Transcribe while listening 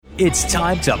It's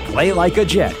time to play like a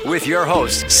Jet with your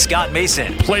host, Scott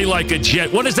Mason. Play like a Jet.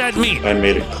 What does that mean? I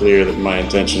made it clear that my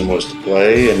intention was to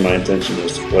play, and my intention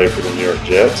was to play for the New York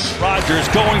Jets. Rodgers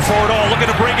going for it all, looking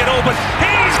to bring it open.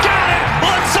 He's got it!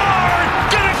 Lazard,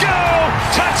 gonna go!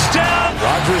 Touchdown!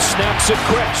 Rodgers snaps it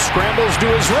quick, scrambles to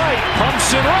his right,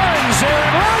 pumps and runs.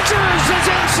 Aaron Rodgers is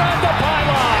inside the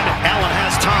pylon. Allen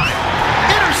has time.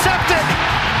 Intercepted!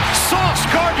 Sauce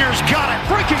Gardner's got it.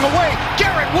 Breaking away.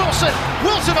 Garrett Wilson.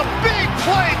 Wilson, a big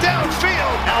play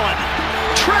downfield. Allen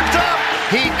tripped up.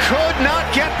 He could not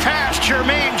get past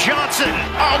Jermaine Johnson.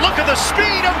 Oh, look at the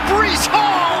speed of Breece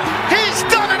Hall. He's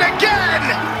done it again.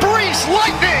 Breece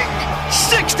Lightning.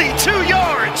 62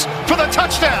 yards for the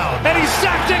touchdown. And he's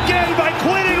sacked again by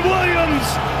Quinnen Williams.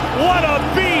 What a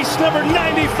beast, number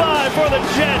 95 for the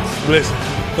Jets. Listen.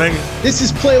 Thank you. This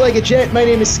is Play Like a Jet. My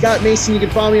name is Scott Mason. You can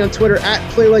follow me on Twitter at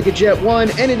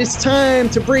PlayLikeAJet1. And it is time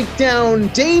to break down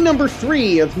day number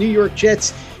 3 of New York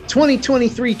Jets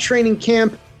 2023 training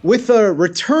camp with a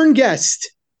return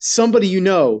guest, somebody you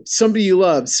know, somebody you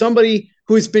love, somebody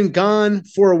who has been gone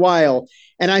for a while.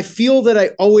 And I feel that I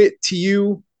owe it to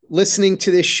you listening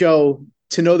to this show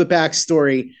to know the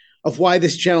backstory of why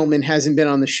this gentleman hasn't been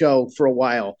on the show for a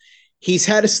while. He's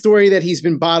had a story that he's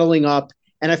been bottling up.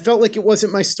 And I felt like it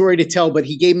wasn't my story to tell, but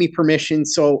he gave me permission,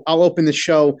 so I'll open the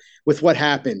show with what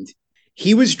happened.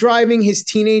 He was driving his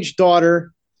teenage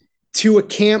daughter to a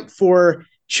camp for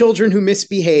children who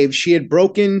misbehave. She had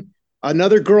broken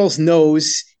another girl's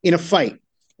nose in a fight.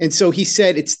 And so he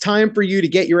said, it's time for you to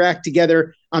get your act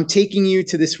together. I'm taking you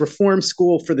to this reform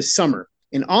school for the summer.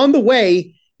 And on the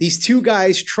way, these two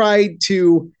guys tried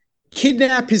to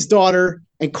kidnap his daughter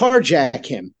and carjack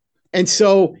him. And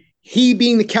so he,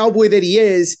 being the cowboy that he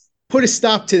is, put a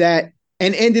stop to that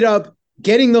and ended up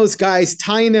getting those guys,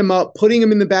 tying them up, putting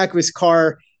them in the back of his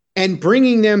car, and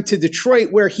bringing them to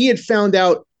Detroit, where he had found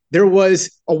out there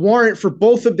was a warrant for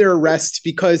both of their arrests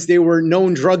because they were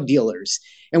known drug dealers.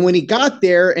 And when he got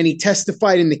there and he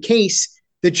testified in the case,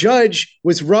 the judge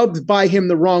was rubbed by him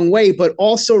the wrong way, but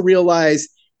also realized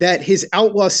that his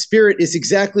outlaw spirit is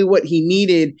exactly what he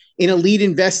needed in a lead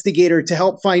investigator to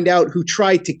help find out who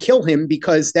tried to kill him,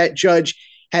 because that judge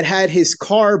had had his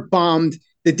car bombed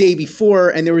the day before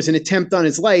and there was an attempt on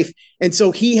his life. And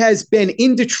so he has been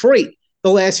in Detroit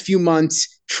the last few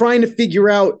months trying to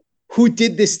figure out who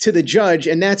did this to the judge.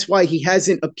 And that's why he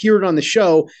hasn't appeared on the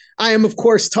show. I am, of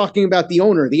course, talking about the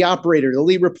owner, the operator, the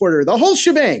lead reporter, the whole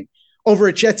shebang over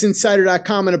at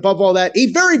JetsInsider.com. And above all that,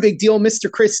 a very big deal,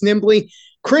 Mr. Chris Nimbley.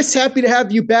 Chris, happy to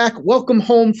have you back. Welcome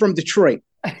home from Detroit.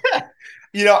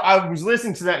 You know, I was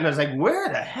listening to that and I was like, where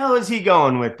the hell is he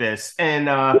going with this? And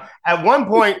at one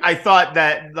point, I thought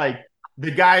that like the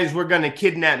guys were going to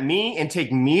kidnap me and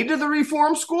take me to the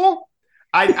reform school.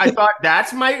 I thought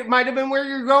that's might have been where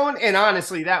you're going. And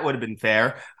honestly, that would have been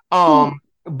fair.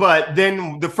 But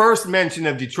then the first mention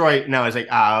of Detroit, and I was like,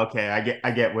 okay,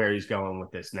 I get where he's going with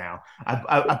this now.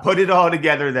 I put it all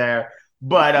together there.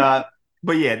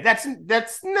 But yeah,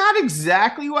 that's not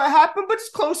exactly what happened, but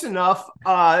it's close enough.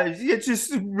 It's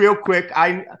just real quick.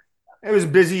 It was a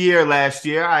busy year last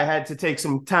year. I had to take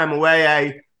some time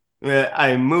away.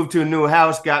 I moved to a new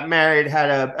house, got married,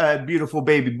 had a beautiful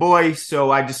baby boy.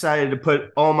 So I decided to put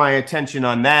all my attention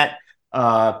on that.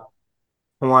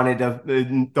 I wanted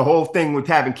the whole thing with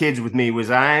having kids with me was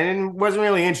I wasn't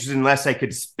really interested unless I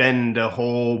could spend a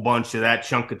whole bunch of that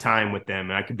chunk of time with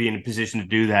them and I could be in a position to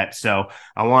do that. So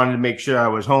I wanted to make sure I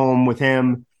was home with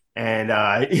him. And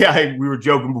we were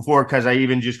joking before because I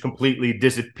even just completely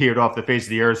disappeared off the face of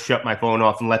the earth, shut my phone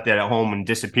off and left that at home and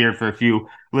disappeared for a few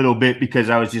little bit because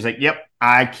I was just like, yep,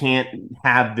 I can't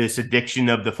have this addiction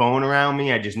of the phone around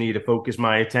me. I just need to focus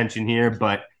my attention here.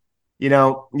 But you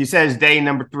know, you said it's day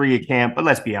number 3 of camp, but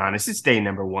let's be honest, it's day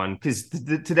number 1 because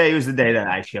today was the day that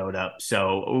I showed up.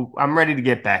 So I'm ready to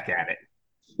get back at it.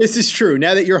 This is true.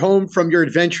 Now that you're home from your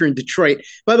adventure in Detroit.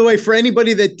 By the way, for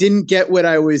anybody that didn't get what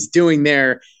I was doing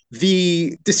there,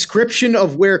 the description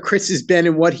of where Chris has been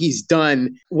and what he's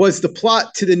done was the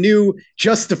plot to the new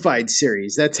Justified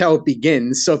series. That's how it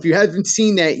begins. So if you haven't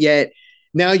seen that yet,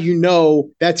 now you know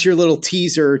that's your little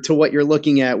teaser to what you're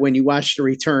looking at when you watch the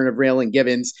return of Raylan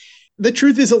Givens. The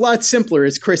truth is a lot simpler.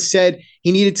 As Chris said,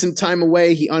 he needed some time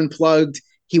away. He unplugged.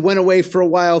 He went away for a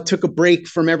while, took a break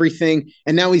from everything,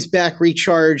 and now he's back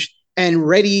recharged and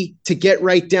ready to get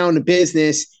right down to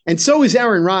business. And so is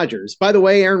Aaron Rodgers. By the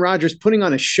way, Aaron Rodgers putting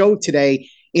on a show today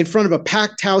in front of a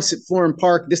packed house at Florham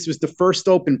Park. This was the first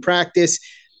open practice.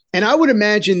 And I would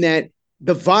imagine that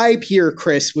the vibe here,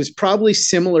 Chris, was probably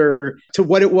similar to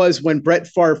what it was when Brett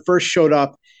Favre first showed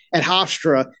up at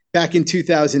Hofstra back in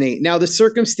 2008. Now, the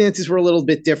circumstances were a little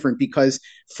bit different because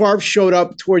Favre showed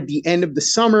up toward the end of the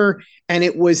summer, and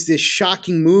it was this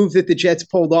shocking move that the Jets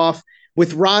pulled off.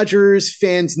 With Rodgers,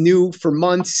 fans knew for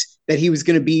months that he was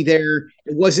going to be there.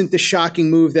 It wasn't the shocking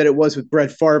move that it was with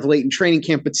Brett Favre late in training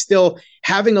camp, but still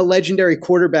having a legendary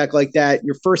quarterback like that,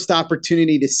 your first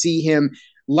opportunity to see him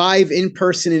live in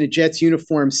person in a Jets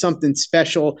uniform, something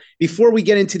special. Before we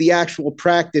get into the actual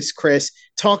practice, Chris,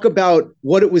 talk about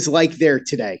what it was like there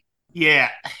today. Yeah,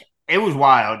 it was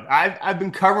wild. I've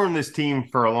been covering this team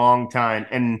for a long time,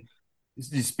 and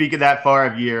to speak of that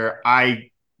Favre year,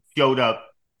 I showed up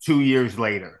 2 years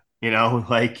later.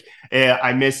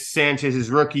 I missed Sanchez's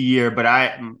rookie year, but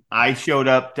I showed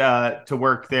up to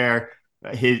work there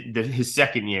his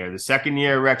second year. The second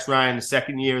year of Rex Ryan, the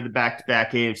second year of the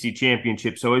back-to-back AFC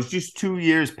Championship. So it was just 2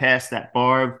 years past that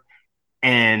Favre,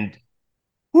 and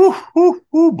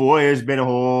boy, there's been a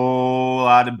whole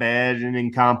lot of bad and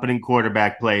incompetent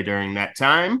quarterback play during that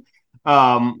time.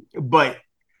 But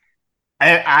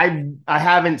I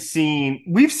haven't seen.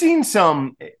 We've seen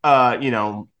some,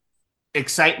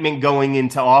 excitement going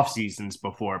into off seasons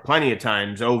before, plenty of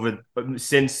times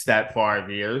since that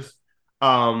Favre years.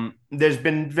 There's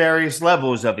been various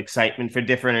levels of excitement for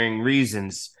differing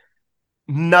reasons.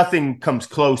 Nothing comes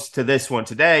close to this one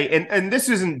today, and this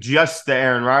isn't just the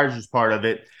Aaron Rodgers part of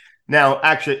it. Now,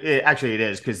 actually, it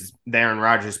is, because the Aaron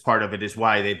Rodgers part of it is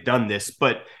why they've done this,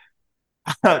 but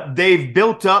they've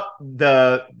built up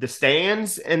the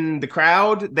stands and the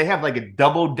crowd. They have like a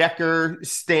double-decker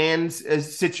stands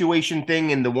situation thing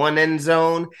in the one end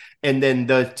zone, and then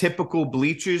the typical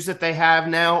bleachers that they have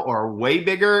now are way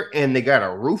bigger, and they got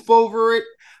a roof over it.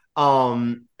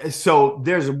 So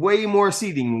there's way more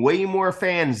seating, way more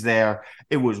fans there.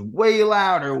 It was way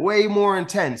louder, way more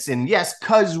intense. And yes,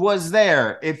 Cuz was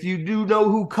there. If you do know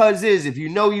who Cuz is, if you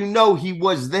know, he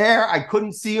was there. I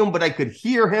couldn't see him, but I could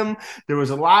hear him. There was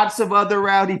lots of other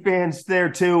rowdy fans there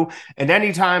too. And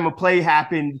anytime a play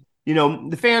happened,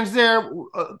 the fans there,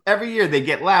 every year they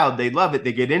get loud. They love it.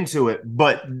 They get into it.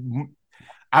 But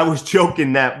I was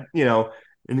joking that,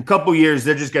 in a couple years,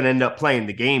 they're just going to end up playing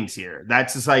the games here.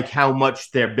 That's just like how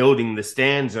much they're building the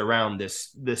stands around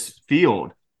this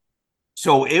field.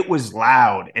 So it was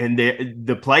loud, and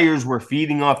the players were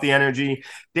feeding off the energy.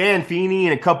 Dan Feeney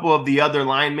and a couple of the other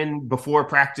linemen, before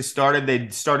practice started, they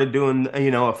started doing,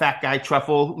 a fat guy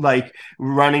truffle, like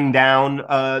running down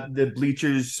the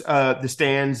bleachers, the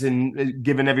stands, and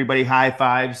giving everybody high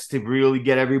fives to really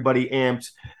get everybody amped.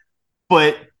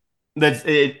 But that's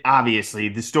it. Obviously,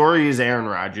 the story is Aaron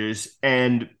Rodgers,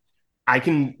 and I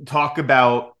can talk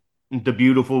about the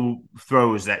beautiful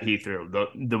throws that he threw,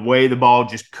 the way the ball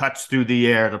just cuts through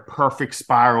the air, the perfect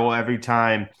spiral every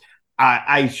time.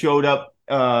 I showed up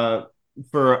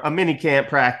for a mini camp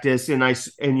practice, and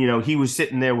he was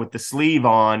sitting there with the sleeve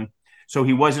on, so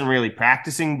he wasn't really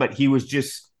practicing, but he was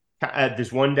just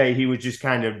this one day he was just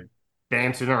kind of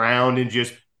dancing around and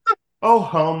just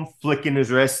flicking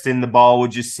his wrist, and the ball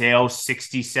would just sail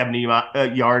 60, 70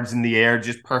 yards in the air,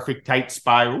 just perfect tight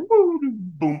spiral,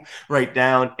 boom, right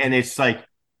down. And it's like,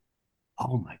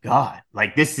 oh my God,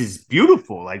 like, this is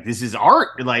beautiful. Like, this is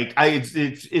art. Like,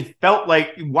 it felt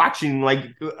like watching like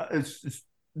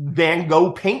Van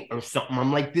Gogh paint or something.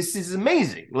 I'm like, this is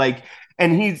amazing. Like,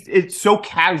 and it's so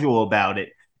casual about it.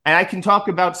 And I can talk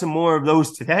about some more of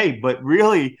those today, but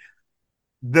really,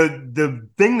 the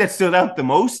thing that stood out the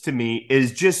most to me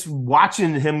is just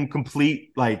watching him complete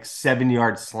like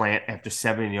 7-yard slant after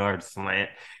 7-yard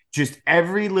slant. Just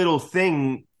every little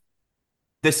thing,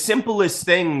 the simplest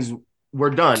things were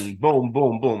done. Boom,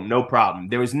 boom, boom. No problem.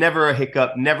 There was never a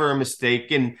hiccup, never a mistake.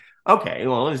 And okay,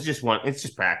 well, it's just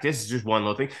practice. It's just one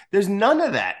little thing. There's none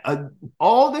of that.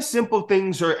 All the simple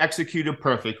things are executed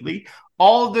perfectly.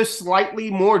 All the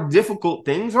slightly more difficult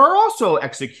things are also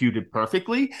executed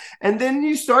perfectly. And then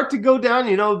you start to go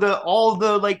down, all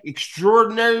the like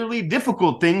extraordinarily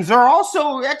difficult things are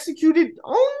also executed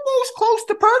almost close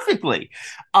to perfectly.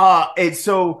 And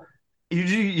so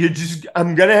you just,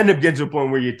 I'm going to end up getting to a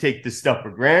point where you take this stuff for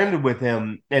granted with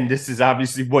him. And this is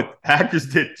obviously what the Packers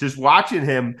did, just watching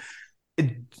him.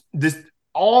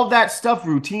 All that stuff,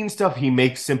 routine stuff, he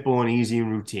makes simple and easy and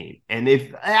routine. And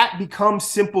if that becomes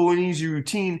simple and easy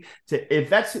routine if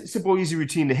that's simple, easy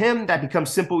routine to him, that becomes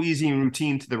simple, easy, and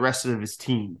routine to the rest of his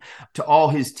team, to all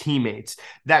his teammates.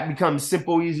 That becomes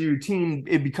simple, easy, routine.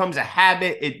 It becomes a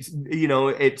habit.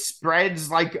 It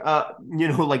spreads like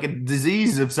like a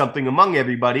disease of something among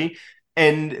everybody,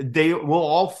 and they will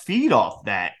all feed off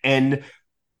that. And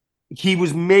he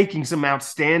was making some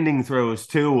outstanding throws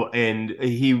too, and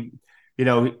he.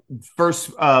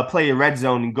 First play of red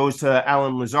zone and goes to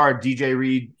Alan Lazard. DJ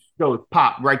Reed goes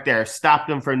pop right there, stopped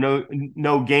him for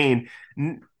no gain.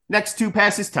 Next 2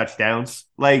 passes, touchdowns.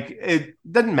 Like, it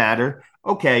doesn't matter.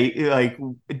 Okay, like,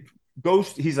 it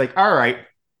goes. He's like, all right,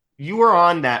 you were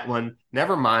on that one.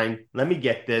 Never mind. Let me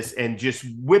get this, and just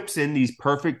whips in these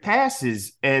perfect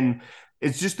passes. And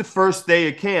it's just the first day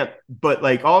of camp, but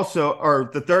like also,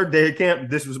 or the third day of camp.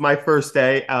 This was my first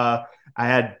day. I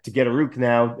had to get a root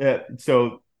canal,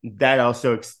 so that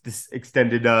also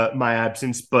extended my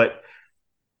absence. But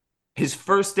his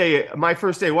first day, my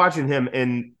first day watching him,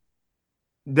 and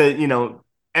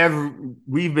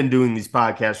we've been doing these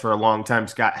podcasts for a long time,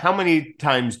 Scott. How many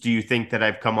times do you think that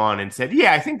I've come on and said,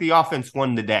 yeah, I think the offense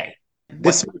won the day?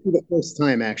 This might be the first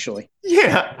time, actually.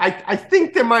 Yeah, I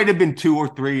think there might have been 2 or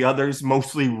 3 others,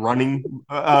 mostly running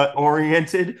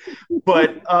oriented.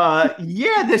 But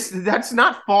that's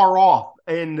not far off.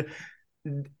 And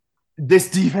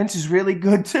this defense is really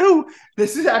good too.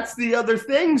 That's the other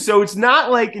thing. So it's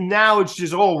not like now it's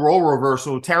just role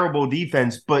reversal, terrible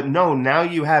defense. But no, now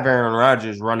you have Aaron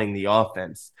Rodgers running the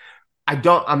offense.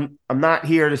 I'm not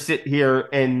here to sit here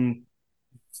and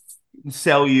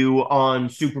sell you on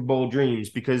Super Bowl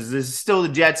dreams, because this is still the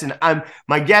Jets, and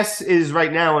my guess is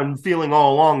right now, and feeling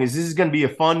all along, is this is going to be a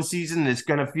fun season. It's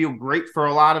going to feel great for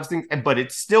a lot of things, but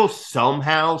it's still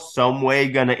somehow, some way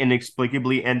going to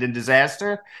inexplicably end in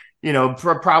disaster.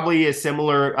 Probably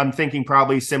I'm thinking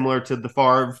probably similar to the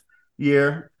Favre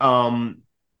year.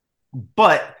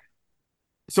 But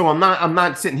so I'm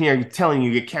not sitting here telling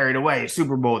you get carried away.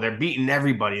 Super Bowl, they're beating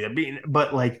everybody.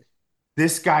 But like,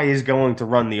 this guy is going to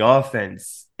run the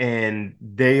offense, and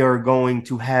they are going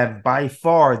to have by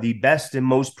far the best and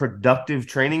most productive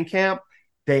training camp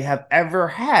they have ever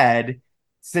had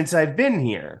since I've been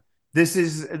here. This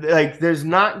is like, there's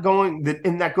not going,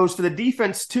 and that goes for the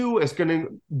defense too.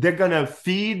 They're going to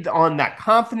feed on that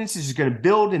confidence. It's just going to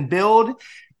build and build.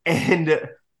 And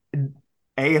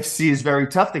AFC is very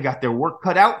tough. They got their work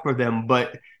cut out for them,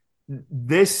 but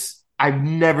I've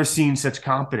never seen such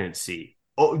competency.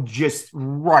 Oh, just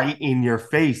right in your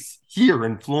face here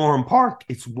in Florham Park.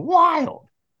 It's wild.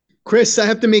 Chris, I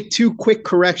have to make 2 quick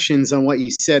corrections on what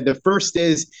you said. The first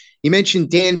is, you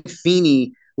mentioned Dan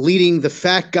Feeney leading the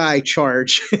fat guy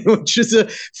charge, which is a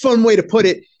fun way to put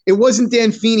it. It wasn't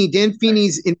Dan Feeney. Dan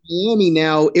Feeney's in Miami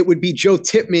now. It would be Joe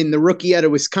Tippmann, the rookie out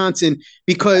of Wisconsin,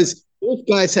 because both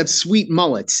guys have sweet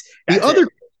mullets. The other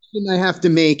question I have to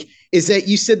make is that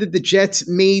you said that the Jets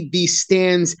made these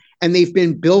stands and they've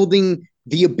been building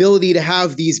the ability to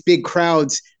have these big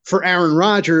crowds for Aaron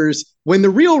Rodgers, when the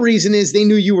real reason is they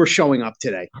knew you were showing up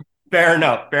today. Fair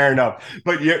enough.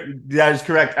 But that is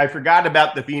correct. I forgot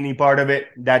about the Feeney part of it.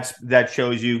 That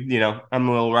shows you, I'm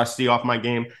a little rusty off my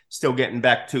game. Still getting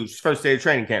back to first day of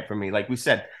training camp for me, like we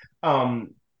said.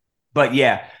 But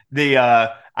yeah,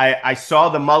 I saw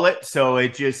the mullet, so I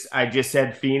just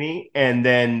said Feeney, and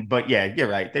then, but yeah, you're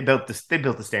right. They built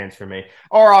the stands for me.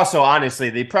 Or also, honestly,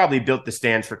 they probably built the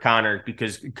stands for Connor,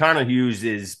 because Connor Hughes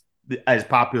is as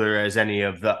popular as any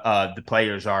of the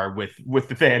players are with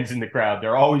the fans in the crowd.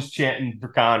 They're always chanting for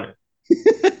Connor.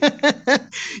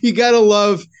 You got to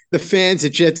love the fans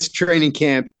at Jets training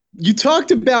camp. You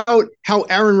talked about how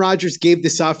Aaron Rodgers gave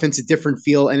this offense a different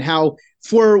feel, and how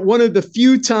for one of the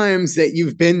few times that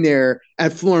you've been there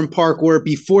at Florham Park, or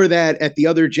before that at the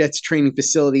other Jets training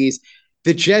facilities,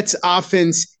 the Jets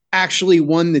offense actually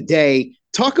won the day.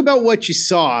 Talk about what you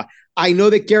saw. I know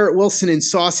that Garrett Wilson and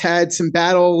Sauce had some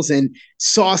battles, and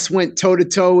Sauce went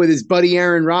toe-to-toe with his buddy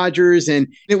Aaron Rodgers, and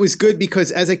it was good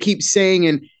because, as I keep saying,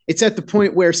 and it's at the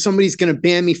point where somebody's going to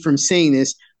ban me from saying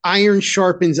this, iron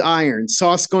sharpens iron.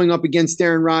 Sauce going up against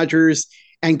Aaron Rodgers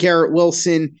and Garrett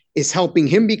Wilson is helping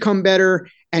him become better,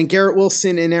 and Garrett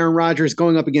Wilson and Aaron Rodgers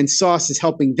going up against Sauce is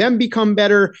helping them become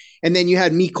better. And then you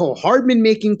had Mecole Hardman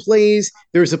making plays.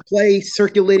 There's a play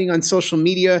circulating on social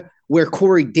media where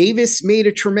Corey Davis made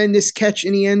a tremendous catch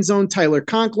in the end zone, Tyler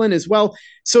Conklin as well.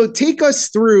 So take us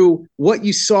through what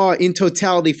you saw in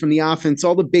totality from the offense,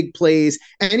 all the big plays,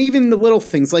 and even the little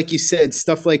things, like you said,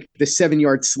 stuff like the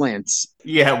 7-yard slants.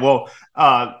 Yeah, well,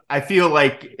 I feel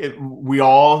like we're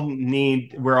all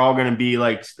going to be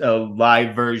like a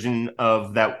live version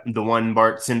of the one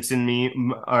Bart Simpson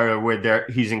meme, or where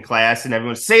he's in class and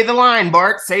everyone's, say the line,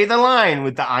 Bart, say the line,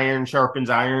 with the iron sharpens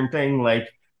iron thing. Like,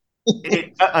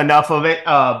 enough of it,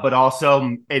 but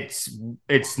also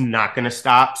it's not going to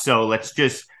stop. So let's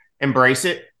just embrace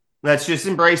it. Let's just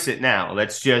embrace it now.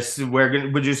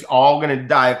 We're just all going to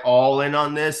dive all in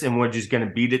on this, and we're just going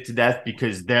to beat it to death,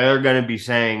 because they're going to be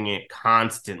saying it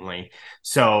constantly.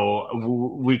 So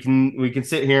we can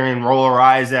sit here and roll our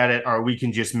eyes at it, or we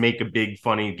can just make a big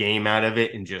funny game out of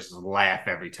it and just laugh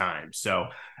every time. So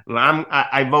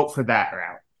I vote for that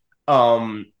route.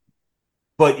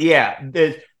 But yeah,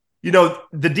 the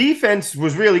defense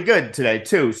was really good today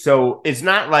too. So it's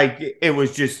not like it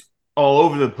was just all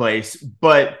over the place,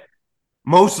 but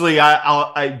mostly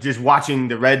I just watching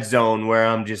the red zone where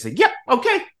I'm just like, yep,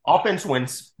 okay, offense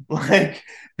wins. Like,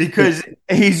 because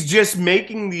he's just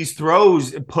making these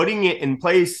throws, putting it in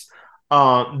place.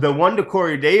 The one to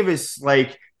Corey Davis,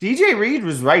 like DJ Reed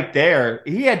was right there.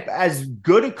 He had as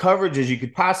good a coverage as you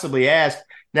could possibly ask.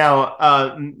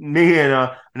 Now, me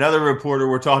and another reporter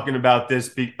were talking about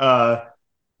this,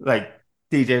 like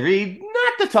DJ Reed,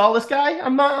 not the tallest guy.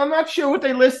 I'm not sure what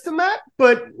they list him at,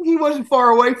 but he wasn't far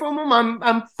away from him.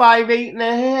 I'm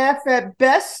 5'8.5" at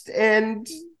best, and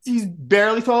he's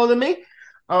barely taller than me.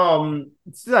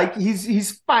 It's like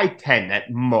he's 5'10"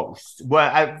 at most.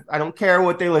 Well, I don't care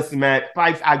what they list him at.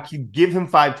 I could give him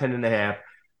 5'10.5".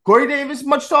 Corey Davis,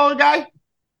 much taller guy,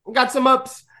 got some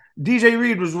ups. DJ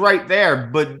Reed was right there,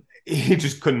 but he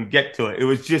just couldn't get to it. It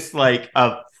was just like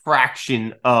a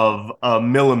fraction of a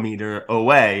millimeter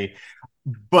away.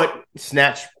 But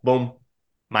snatch, boom,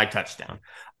 my touchdown.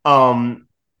 A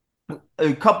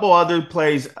couple other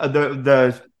plays.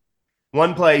 The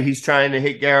one play, he's trying to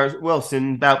hit Garrett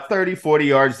Wilson about 30, 40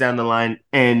 yards down the line,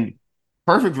 and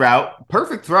perfect route,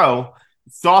 perfect throw.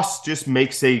 Sauce just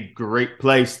makes a great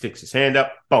play, sticks his hand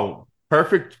up, boom,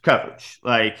 perfect coverage.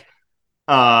 Like,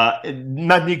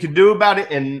 nothing you could do about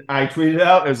it. And I tweeted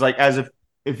out, it was like, as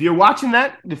if you're watching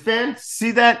that, the fans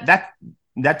see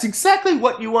that's exactly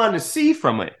what you want to see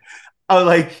from it.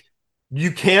 Like,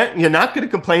 you're not going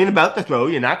to complain about the throw.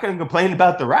 You're not going to complain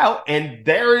about the route. And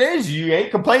there it is. You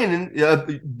ain't complaining.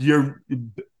 Your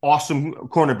awesome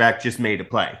cornerback just made a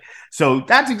play. So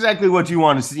that's exactly what you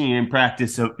want to see in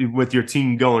practice with your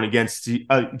team going against each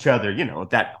other,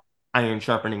 that iron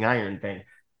sharpening iron thing.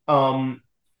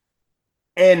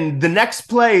 And the next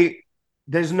play,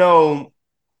 there's no, all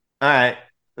right,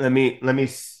 let me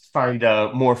find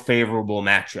a more favorable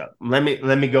matchup. Let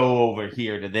me go over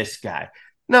here to this guy.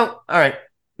 No, all right,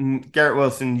 Garrett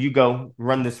Wilson, you go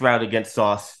run this route against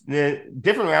Sauce.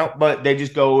 Different route, but they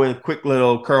just go with a quick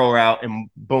little curl route and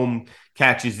boom,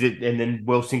 catches it. And then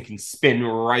Wilson can spin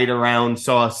right around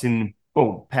Sauce and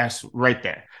boom, pass right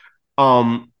there.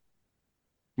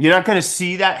 You're not going to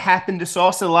see that happen to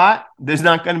Sauce a lot. There's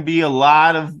not going to be a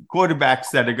lot of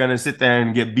quarterbacks that are going to sit there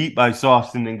and get beat by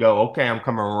Sauce and then go, okay, I'm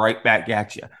coming right back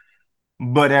at you.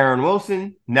 But Aaron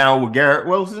Wilson, now with Garrett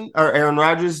Wilson, or Aaron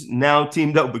Rodgers, now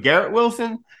teamed up with Garrett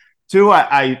Wilson. Too,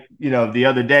 the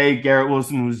other day, Garrett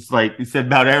Wilson was like, he said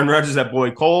about Aaron Rodgers, that boy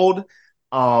cold.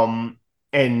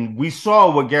 And we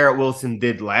saw what Garrett Wilson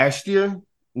did last year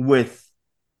with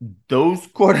those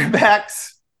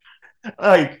quarterbacks.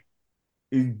 Like,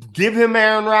 give him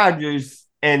Aaron Rodgers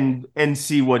and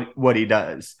see what he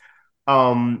does.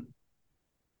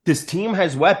 This team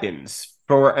has weapons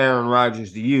for Aaron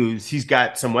Rodgers to use. He's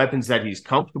got some weapons that he's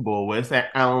comfortable with.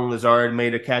 Allen Lazard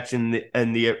made a catch in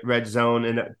the red zone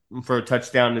and for a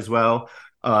touchdown as well.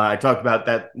 I talked about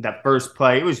that first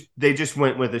play. They just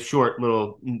went with a short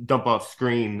little dump off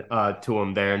screen to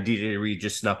him there, and DJ Reed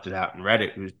just snuffed it out and read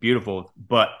it. It was beautiful.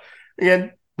 But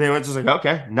again, they were just like,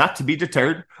 okay, not to be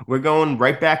deterred. We're going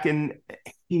right back in.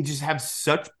 He just has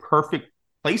such perfect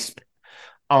placement.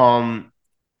 And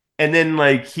then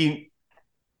like he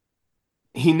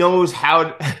knows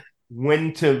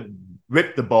when to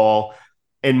rip the ball.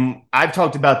 And I've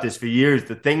talked about this for years.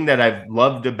 The thing that I've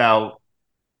loved about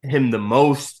him the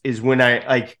most is when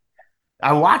I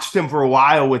watched him for a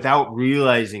while without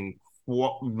realizing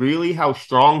really how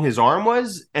strong his arm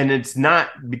was. And it's not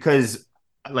because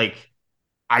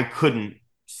I couldn't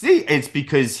see. It's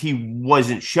because he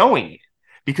wasn't showing it,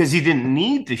 because he didn't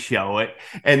need to show it.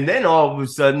 And then all of a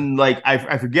sudden,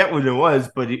 I forget what it was,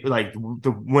 but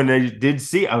when I did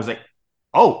see it, I was like,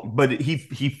 oh, but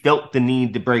he felt the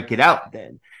need to break it out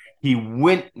then. He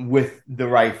went with the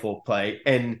rifle play,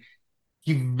 and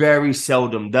he very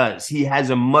seldom does. He has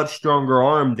a much stronger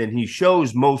arm than he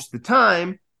shows most of the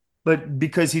time, but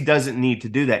because he doesn't need to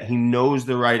do that, he knows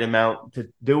the right amount to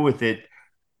do with it.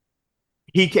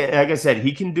 He can, like I said,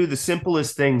 he can do the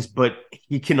simplest things, but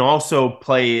he can also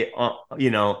play, on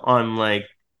the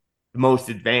most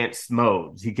advanced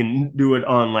modes. He can do it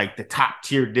on the top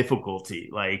tier difficulty.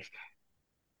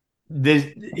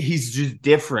 He's just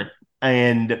different,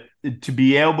 and to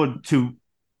be able to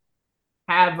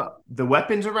have the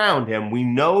weapons around him, we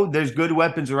know there's good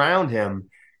weapons around him,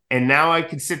 and now I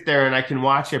can sit there and I can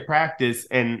watch it practice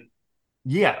and.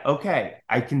 Yeah, okay,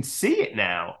 I can see it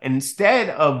now.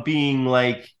 Instead of being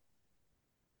like,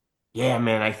 yeah,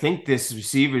 man, I think this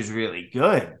receiver's really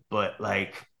good, but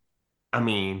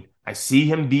I see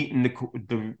him beating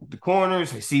the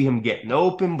corners. I see him getting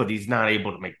open, but he's not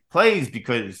able to make plays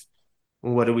because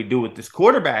what do we do with this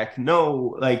quarterback?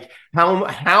 No, like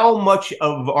how much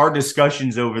of our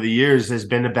discussions over the years has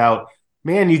been about,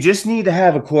 man, you just need to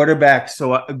have a quarterback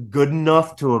so good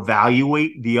enough to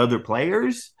evaluate the other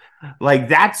players. Like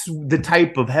that's the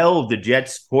type of hell the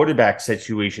Jets quarterback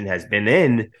situation has been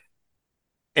in.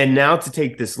 And now to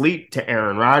take this leap to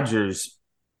Aaron Rodgers,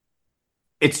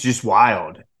 it's just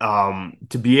wild.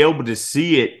 To be able to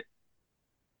see it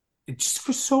just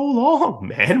for so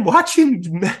long, man,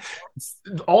 watching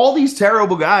all these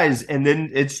terrible guys, and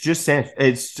then it's just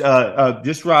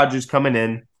Rodgers coming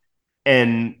in,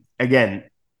 and again,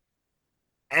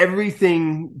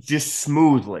 everything just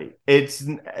smoothly. It's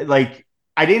like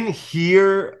I didn't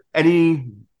hear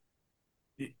any.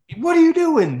 What are you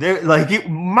doing there? Like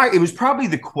it was probably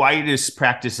the quietest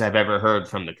practice I've ever heard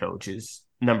from the coaches.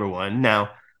 Number one,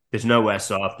 now. There's no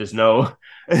Westhoff. There's no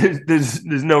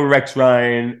Rex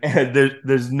Ryan.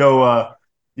 There's no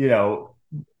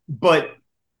but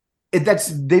they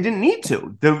didn't need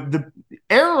to. The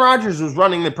Aaron Rodgers was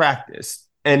running the practice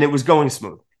and it was going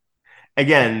smooth.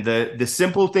 Again, the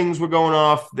simple things were going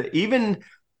off.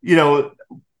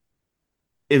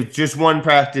 It's just one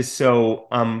practice, so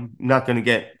I'm not going to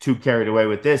get too carried away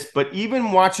with this. But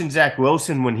even watching Zach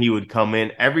Wilson when he would come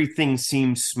in, everything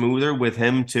seems smoother with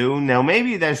him too. Now,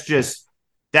 maybe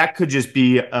that could just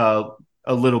be a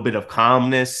little bit of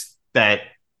calmness that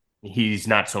he's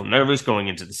not so nervous going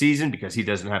into the season because he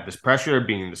doesn't have this pressure of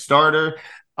being the starter,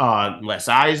 less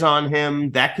eyes on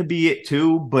him. That could be it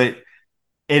too. But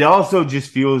it also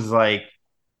just feels like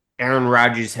Aaron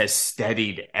Rodgers has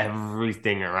steadied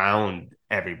everything around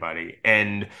everybody.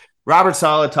 And Robert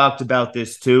Saleh talked about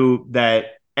this too, that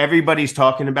everybody's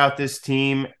talking about this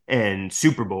team and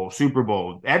Super Bowl.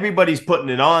 Everybody's putting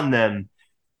it on them.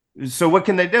 So what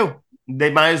can they do?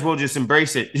 They might as well just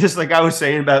embrace it. Just like I was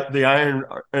saying about the iron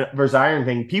versus iron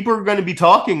thing. People are going to be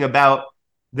talking about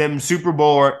them Super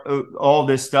Bowl or all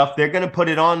this stuff. They're going to put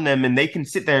it on them and they can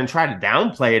sit there and try to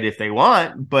downplay it if they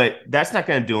want, but that's not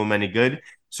going to do them any good.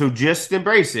 So just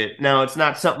embrace it. Now, it's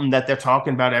not something that they're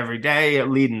talking about every day,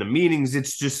 leading the meetings.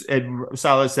 It's just,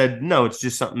 Saleh said, no, it's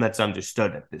just something that's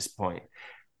understood at this point.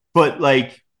 But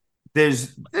like,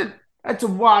 that's a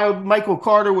wild. Michael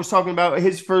Carter was talking about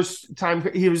his first time.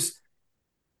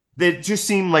 It just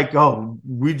seemed like,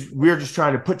 we're just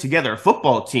trying to put together a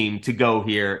football team to go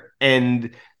here.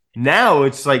 And now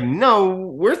it's like, no,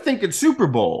 we're thinking Super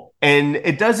Bowl. And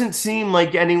it doesn't seem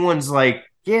like anyone's like,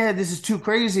 yeah, this is too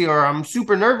crazy, or I'm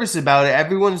super nervous about it.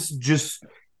 Everyone's just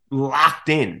locked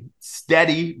in,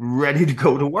 steady, ready to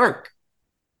go to work.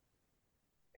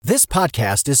 This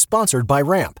podcast is sponsored by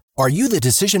Ramp. Are you the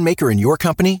decision maker in your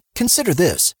company? Consider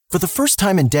this. For the first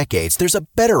time in decades, there's a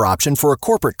better option for a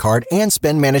corporate card and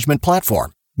spend management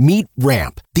platform. Meet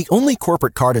Ramp, the only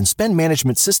corporate card and spend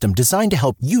management system designed to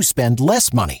help you spend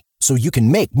less money so you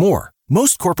can make more.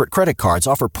 Most corporate credit cards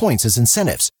offer points as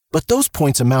incentives, but those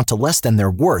points amount to less than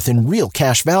their worth in real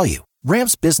cash value.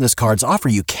 Ramp's business cards offer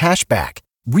you cash back,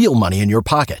 real money in your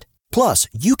pocket. Plus,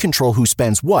 you control who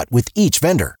spends what with each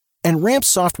vendor. And Ramp's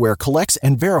software collects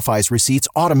and verifies receipts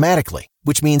automatically,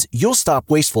 which means you'll stop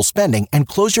wasteful spending and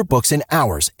close your books in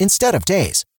hours instead of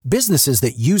days. Businesses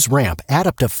that use Ramp add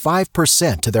up to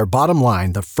 5% to their bottom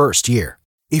line the first year.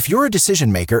 If you're a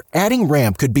decision maker, adding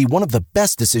Ramp could be one of the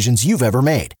best decisions you've ever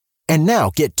made. And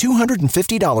now get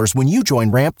 $250 when you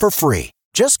join Ramp for free.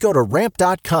 Just go to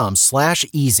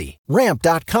ramp.com/easy.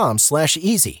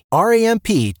 Ramp.com/easy.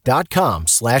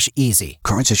 RAMP.com/easy.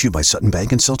 Cards issued by Sutton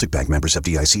Bank and Celtic Bank, members of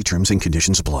FDIC. Terms and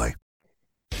conditions apply.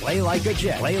 Play like a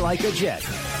Jet. Play like a Jet.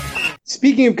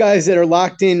 Speaking of guys that are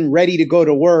locked in, ready to go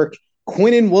to work,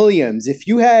 Quinnen Williams, if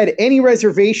you had any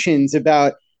reservations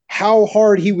about how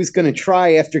hard he was going to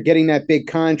try after getting that big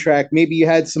contract, maybe you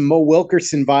had some Mo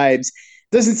Wilkerson vibes.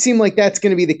 Doesn't seem like that's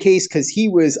going to be the case because he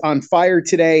was on fire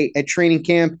today at training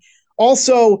camp.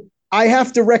 Also, I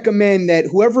have to recommend that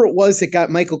whoever it was that got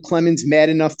Michael Clemens mad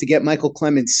enough to get Michael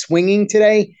Clemens swinging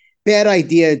today, bad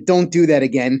idea. Don't do that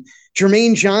again.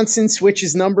 Jermaine Johnson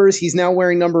switches numbers. He's now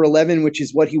wearing number 11, which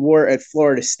is what he wore at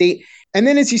Florida State. And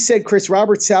then, as you said, Chris,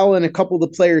 Robert Saleh and a couple of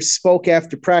the players spoke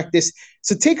after practice.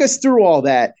 So take us through all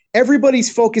that. Everybody's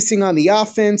focusing on the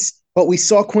offense, but we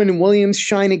saw Quinnen Williams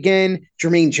shine again.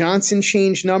 Jermaine Johnson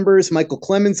changed numbers. Michael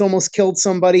Clemens almost killed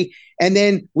somebody. And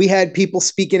then we had people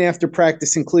speaking after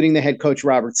practice, including the head coach,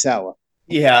 Robert Saleh.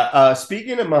 Yeah,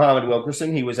 speaking of Muhammad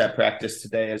Wilkerson, he was at practice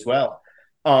today as well.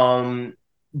 If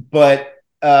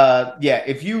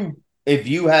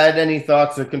you had any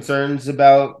thoughts or concerns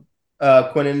about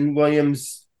Quinnen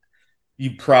Williams,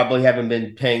 you probably haven't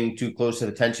been paying too close of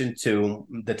attention to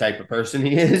the type of person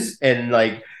he is. And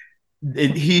like,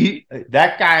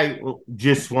 that guy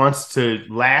just wants to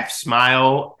laugh,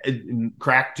 smile,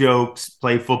 crack jokes,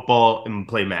 play football, and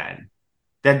play Madden.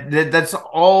 That's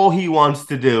all he wants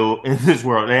to do in this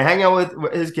world. And hang out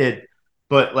with his kid,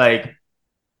 but like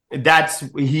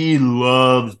he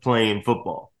loves playing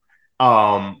football.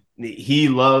 He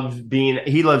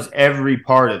loves every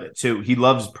part of it too. He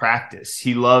loves practice.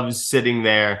 He loves sitting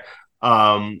there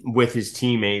with his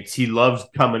teammates. He loves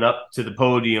coming up to the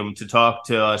podium to talk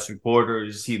to us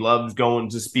reporters. He loves going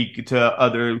to speak to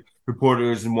other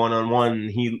reporters one-on-one.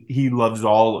 He loves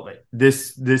all of it.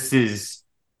 This is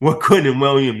what Quentin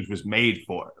Williams was made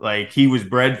for. Like, he was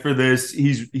bred for this.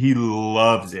 He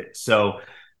loves it. So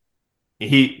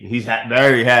he's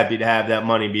very happy to have that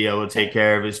money, be able to take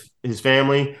care of his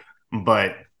family,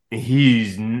 but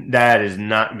that is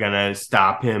not gonna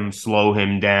stop him, slow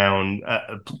him down,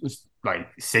 like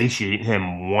satiate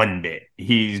him one bit.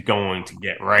 He's going to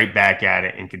get right back at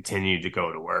it and continue to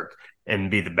go to work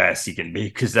and be the best he can be,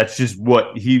 because that's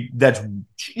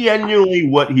genuinely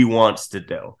what he wants to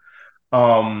do.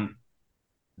 So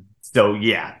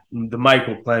yeah, the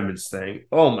Michael Clemens thing.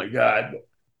 Oh my God.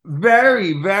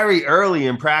 Very, very early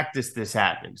in practice, this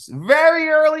happens. Very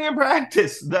early in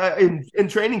practice, in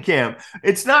training camp.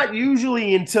 It's not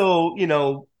usually until,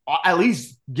 at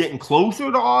least getting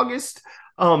closer to August.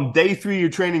 Day 3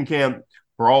 of training camp,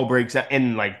 brawl breaks out.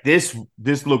 And like this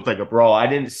looked like a brawl. I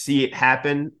didn't see it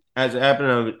happen as it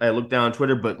happened. I looked down on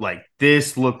Twitter, but like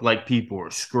this looked like people were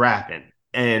scrapping.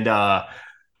 And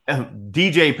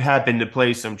DJ happened to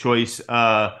play some choice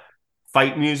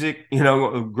fight music.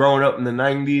 Growing up in the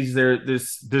 90s,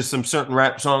 there's some certain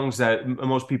rap songs that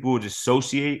most people would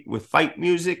associate with fight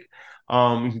music.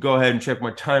 You can go ahead and check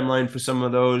my timeline for some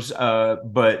of those,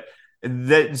 but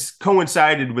that's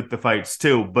coincided with the fights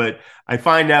too. But I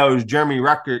find out it was Jeremy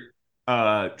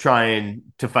Ruckert trying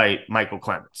to fight Michael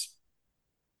Clemens.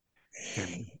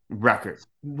 Ruckert.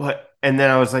 What? And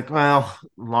then I was like, well,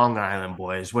 Long Island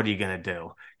boys, what are you gonna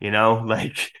do?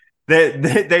 Like,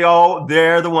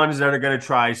 they're the ones that are going to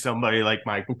try somebody like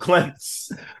Michael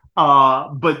Clemens.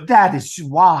 But that is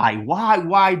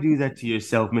why do that to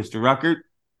yourself, Mr. Ruckert?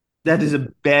 That is a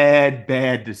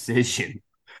bad decision.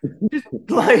 Just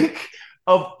like,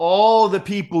 of all the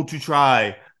people to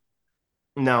try.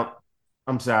 Now,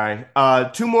 I'm sorry.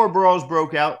 2 more brawls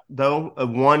broke out, though.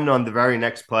 One on the very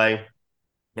next play,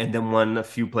 and then one a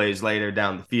few plays later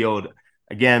down the field.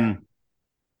 Again,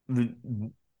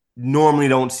 normally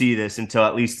don't see this until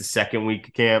at least the second week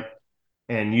of camp,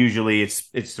 and usually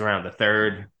it's around the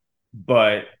third.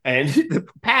 And the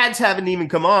pads haven't even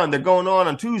come on. They're going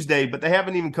on Tuesday, but they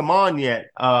haven't even come on yet.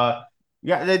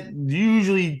 That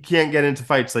usually can't get into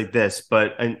fights like this.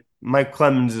 But Mike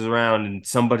Clemens is around, and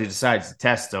somebody decides to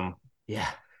test him. Yeah,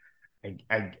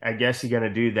 I guess you're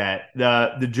gonna do that.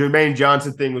 The Jermaine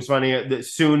Johnson thing was funny.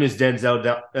 As soon as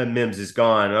Denzel Mims is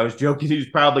gone, I was joking. He was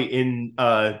probably in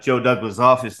Joe Douglas'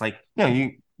 office, like,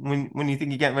 when you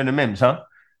think you get rid of Mims, huh?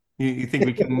 You think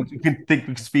we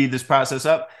can speed this process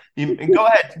up? And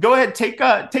go ahead, take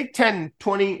 10,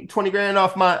 20 grand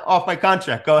off my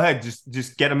contract. Go ahead,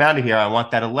 just get him out of here. I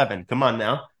want that 11. Come on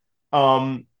now.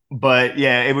 But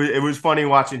yeah, it was funny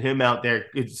watching him out there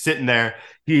sitting there.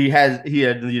 He had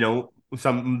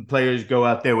some players go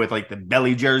out there with like the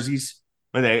belly jerseys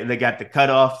where they got the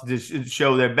cutoff to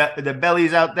show their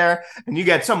bellies out there, and you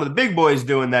got some of the big boys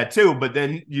doing that too. But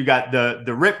then you got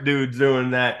the rip dudes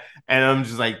doing that, and I'm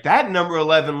just like, that number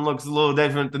 11 looks a little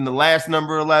different than the last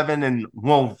number 11, and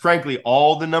well, frankly,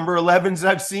 all the number 11s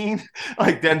I've seen,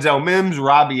 like Denzel Mims,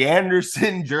 Robbie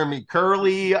Anderson, Jeremy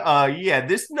Curley.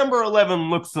 This number 11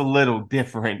 looks a little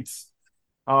different.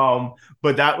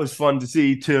 But that was fun to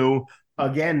see too.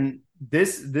 Again,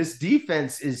 this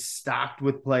defense is stocked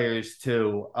with players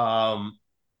too.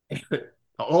 The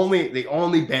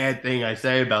only bad thing I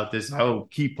say about this, I'll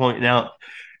keep pointing out,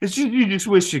 is you just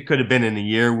wish it could have been in a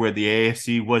year where the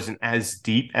AFC wasn't as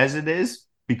deep as it is,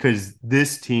 because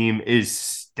this team is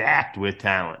stacked with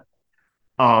talent.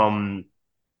 Again,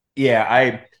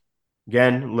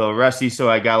 a little rusty, so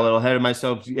I got a little ahead of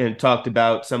myself and talked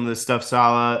about some of the stuff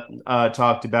Salah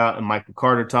talked about and Michael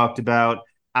Carter talked about.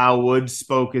 Al Woods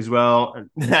spoke as well.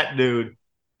 That dude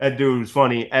was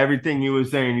funny. Everything he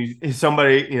was saying, he's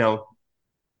somebody,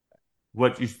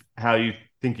 how you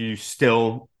think you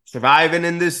still surviving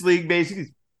in this league,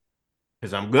 basically,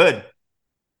 because I'm good.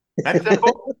 That's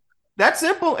simple. That's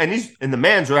simple. And the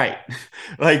man's right.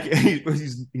 Like,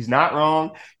 he's not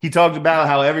wrong. He talked about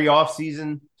how every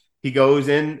offseason he goes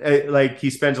in, like, he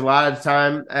spends a lot of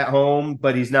time at home,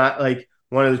 but he's not like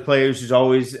one of those players who's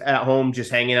always at home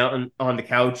just hanging out on the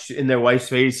couch in their wife's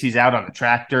face. He's out on the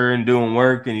tractor and doing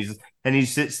work, and he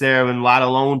sits there with a lot of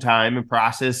alone time and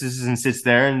processes and sits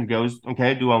there and goes,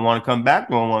 okay, do I want to come back?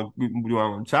 Do I want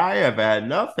to retire? I've had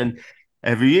enough. And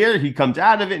every year he comes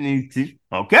out of it and he's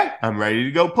okay, I'm ready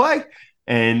to go play.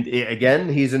 And again,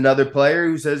 he's another player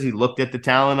who says he looked at the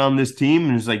talent on this team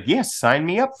and was like, yes, sign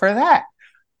me up for that.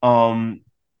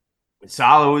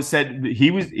 Salah said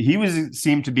he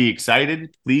seemed to be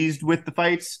excited, pleased with the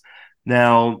fights.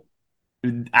 Now,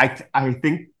 I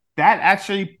think that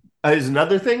actually is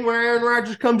another thing where Aaron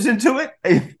Rodgers comes into it.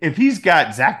 If he's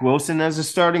got Zach Wilson as a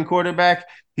starting quarterback,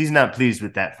 he's not pleased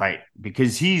with that fight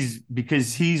because he's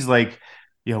like,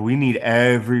 we need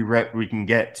every rep we can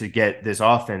get to get this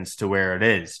offense to where it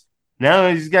is.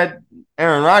 Now he's got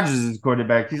Aaron Rodgers as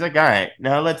quarterback. He's like, all right,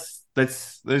 now let's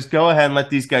go ahead and let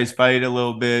these guys fight a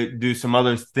little bit, do some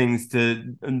other things to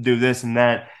do this and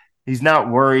that. He's not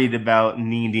worried about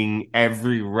needing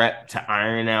every rep to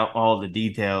iron out all the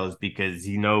details because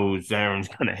he knows Aaron's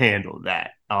going to handle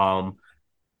that.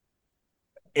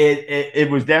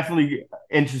 It was definitely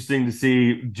interesting to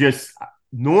see. Just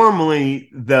normally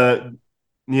the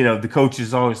coach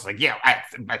is always like,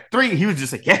 at 3, he was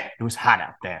just like, it was hot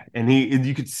out there. And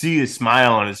you could see a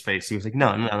smile on his face. He was like,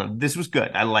 no, this was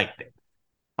good. I liked it.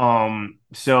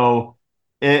 So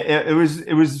it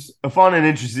was a fun and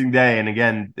interesting day. And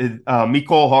again,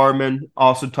 Mecole Hardman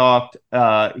also talked.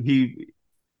 He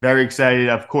very excited.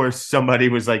 Of course, somebody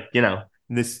was like, a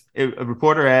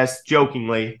reporter asked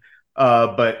jokingly,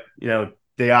 but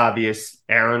the obvious,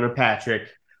 Aaron or Patrick.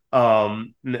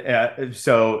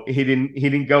 So he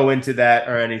didn't go into that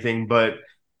or anything, but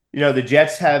the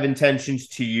Jets have intentions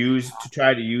to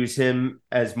try to use him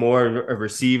as more of a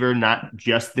receiver, not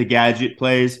just the gadget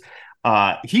plays.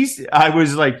 I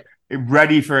was like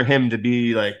ready for him to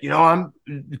be like, I'm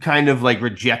kind of like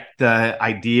reject the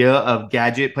idea of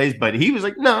gadget plays, but he was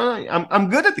like, no, I'm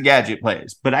good at the gadget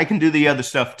plays, but I can do the other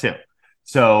stuff too.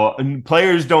 So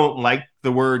players don't like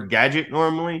the word gadget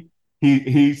normally.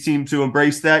 He seemed to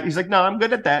embrace that. He's like, no, I'm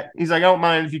good at that. He's like, I don't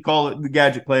mind if you call it the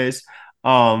gadget plays.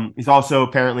 He's also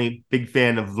apparently a big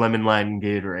fan of lemon lime and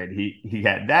Gatorade. He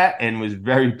had that and was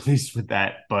very pleased with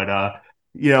that. But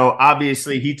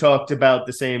obviously he talked about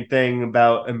the same thing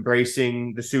about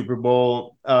embracing the Super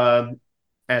Bowl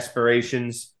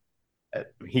aspirations.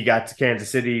 He got to Kansas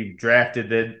City,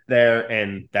 drafted it there,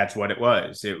 and that's what it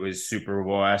was. It was Super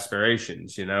Bowl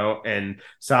aspirations, And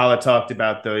Salah talked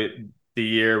about the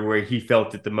year where he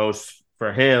felt it the most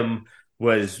for him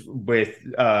was with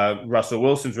Russell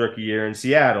Wilson's rookie year in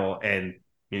Seattle, and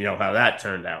you know how that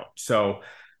turned out. So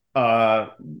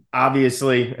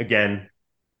obviously, again,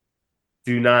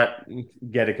 do not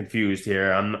get it confused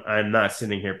here. I'm not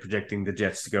sitting here predicting the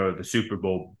Jets to go to the Super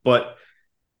Bowl, but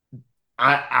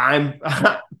I'm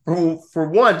for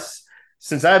once,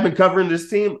 since I've been covering this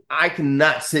team, I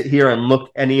cannot sit here and look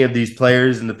any of these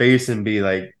players in the face and be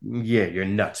like, yeah, you're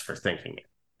nuts for thinking it.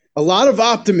 A lot of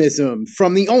optimism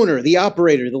from the owner, the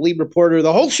operator, the lead reporter,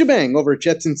 the whole shebang over at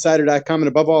jetsinsider.com. And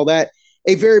above all that,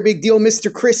 a very big deal,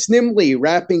 Mr. Chris Nimbley,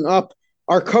 wrapping up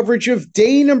our coverage of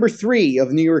day number 3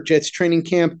 of New York Jets training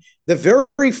camp, the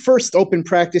very first open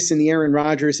practice in the Aaron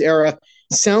Rodgers era.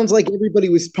 Sounds like everybody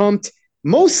was pumped.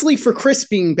 Mostly for Chris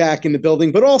being back in the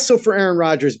building, but also for Aaron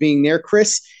Rodgers being there.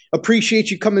 Chris,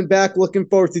 appreciate you coming back. Looking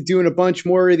forward to doing a bunch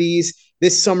more of these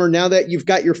this summer now that you've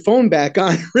got your phone back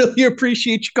on. Really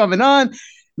appreciate you coming on.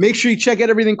 Make sure you check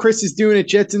out everything Chris is doing at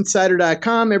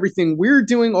jetsinsider.com, everything we're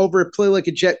doing over at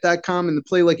playlikeajet.com and the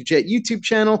Play Like a Jet YouTube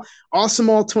channel. Awesome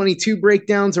All 22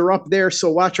 breakdowns are up there,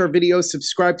 so watch our videos.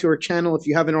 Subscribe to our channel if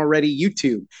you haven't already,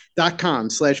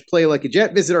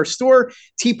 youtube.com/playlikeajet. Visit our store,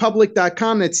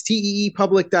 tpublic.com. That's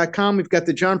teepublic.com. We've got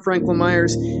the John Franklin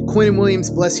Myers, Quinn Williams,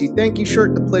 bless you, thank you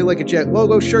shirt, the Play Like a Jet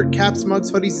logo shirt, caps,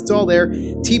 mugs, hoodies, it's all there.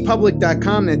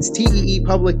 tpublic.com. That's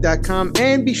teepublic.com.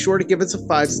 And be sure to give us a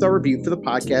 5-star review for the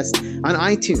podcast on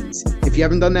iTunes if you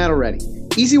haven't done that already.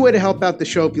 Easy way to help out the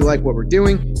show if you like what we're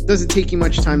doing. Doesn't take you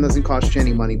much time, doesn't cost you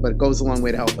any money, but it goes a long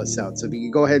way to help us out. So if you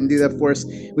could go ahead and do that for us,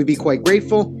 we'd be quite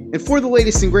grateful. And for the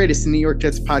latest and greatest in New York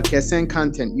Jets podcasts and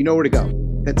content, you know where to go.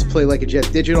 That's Play Like a Jet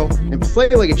Digital and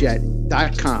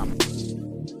playlikeajet.com.